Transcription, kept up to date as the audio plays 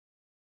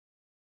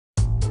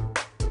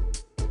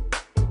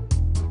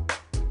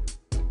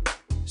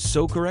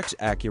Socorex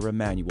Acura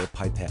manual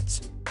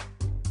pipettes.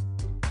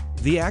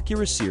 The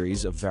Acura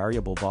series of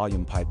variable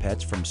volume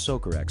pipettes from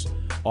Socorex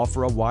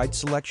offer a wide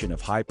selection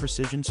of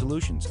high-precision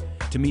solutions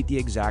to meet the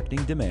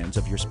exacting demands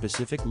of your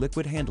specific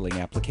liquid handling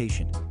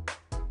application.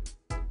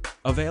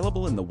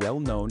 Available in the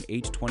well-known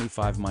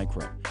 825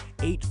 micro,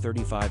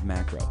 835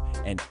 macro,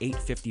 and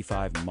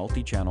 855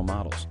 multi-channel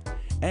models,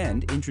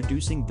 and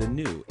introducing the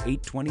new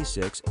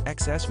 826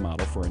 XS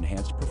model for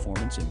enhanced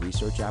performance in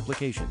research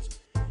applications.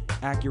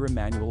 Acura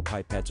manual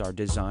pipettes are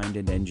designed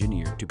and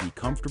engineered to be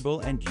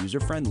comfortable and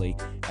user-friendly,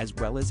 as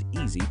well as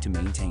easy to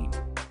maintain.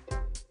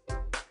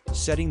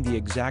 Setting the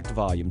exact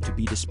volume to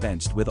be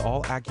dispensed with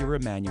all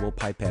Acura manual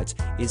pipettes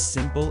is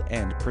simple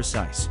and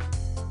precise.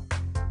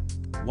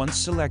 Once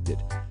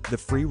selected, the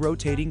free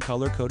rotating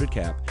color-coded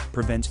cap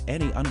prevents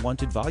any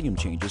unwanted volume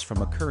changes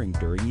from occurring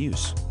during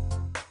use.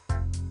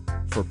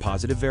 For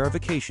positive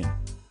verification,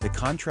 the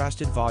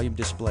contrasted volume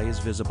display is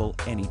visible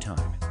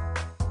anytime.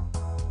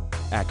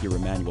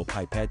 Acura manual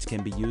pipettes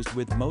can be used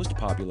with most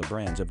popular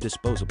brands of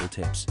disposable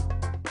tips.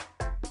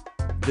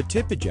 The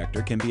tip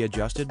ejector can be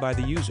adjusted by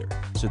the user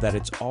so that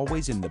it's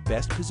always in the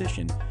best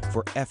position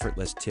for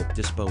effortless tip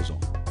disposal.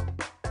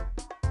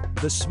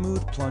 The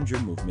smooth plunger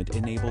movement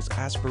enables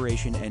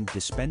aspiration and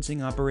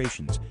dispensing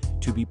operations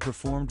to be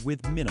performed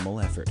with minimal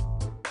effort.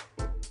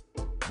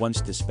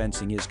 Once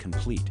dispensing is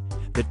complete,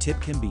 the tip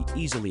can be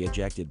easily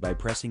ejected by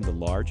pressing the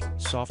large,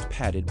 soft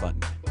padded button.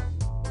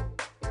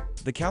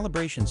 The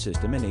calibration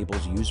system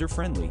enables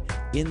user-friendly,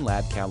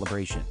 in-lab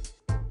calibration.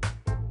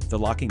 The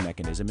locking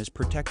mechanism is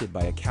protected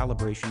by a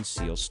calibration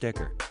seal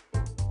sticker.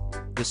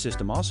 The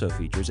system also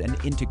features an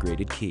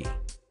integrated key.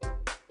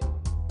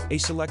 A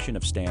selection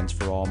of stands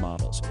for all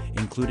models,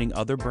 including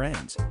other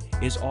brands,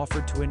 is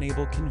offered to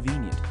enable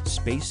convenient,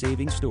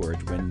 space-saving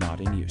storage when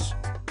not in use.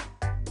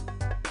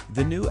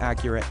 The new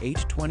Acura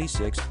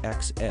 826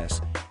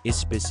 XS is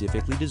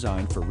specifically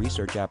designed for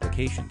research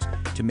applications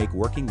to make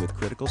working with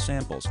critical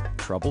samples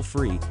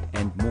trouble-free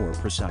and more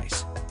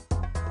precise.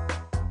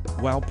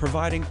 While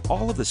providing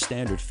all of the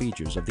standard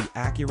features of the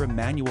Acura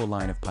manual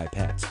line of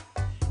pipettes,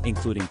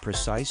 including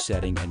precise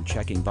setting and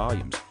checking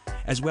volumes,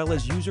 as well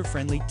as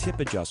user-friendly tip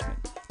adjustment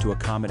to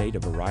accommodate a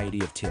variety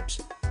of tips,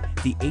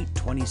 the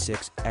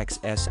 826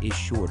 XS is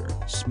shorter,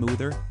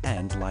 smoother,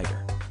 and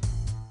lighter.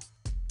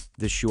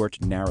 The short,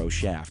 narrow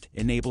shaft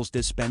enables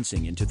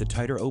dispensing into the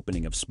tighter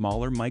opening of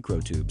smaller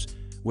microtubes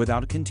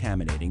without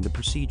contaminating the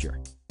procedure.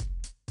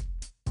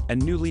 A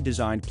newly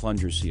designed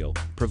plunger seal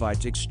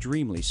provides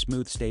extremely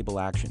smooth, stable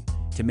action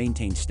to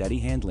maintain steady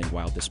handling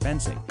while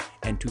dispensing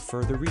and to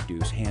further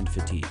reduce hand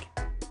fatigue.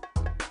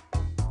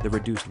 The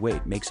reduced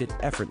weight makes it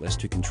effortless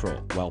to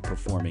control while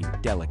performing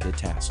delicate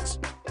tasks.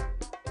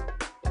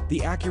 The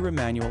Acura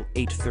Manual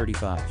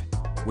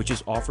 835, which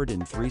is offered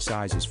in 3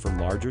 sizes for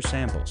larger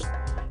samples,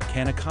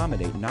 can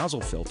accommodate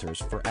nozzle filters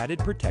for added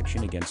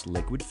protection against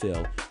liquid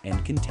fill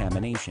and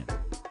contamination.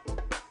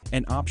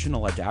 An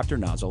optional adapter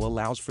nozzle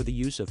allows for the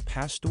use of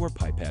Pasteur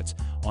pipettes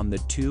on the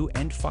 2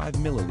 and 5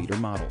 milliliter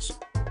models.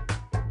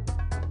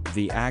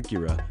 The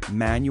Acura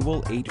Manual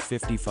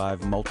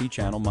 855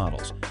 multi-channel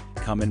models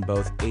come in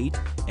both 8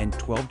 and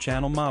 12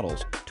 channel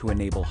models to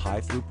enable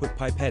high throughput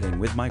pipetting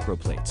with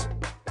microplates.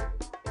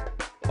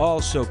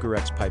 All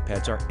Socorex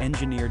pipettes are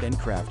engineered and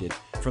crafted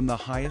from the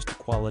highest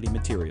quality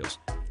materials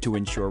to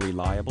ensure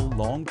reliable,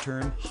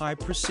 long-term,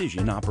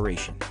 high-precision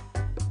operation.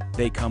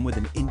 They come with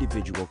an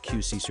individual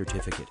QC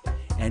certificate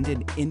and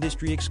an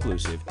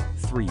industry-exclusive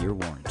 3-year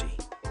warranty.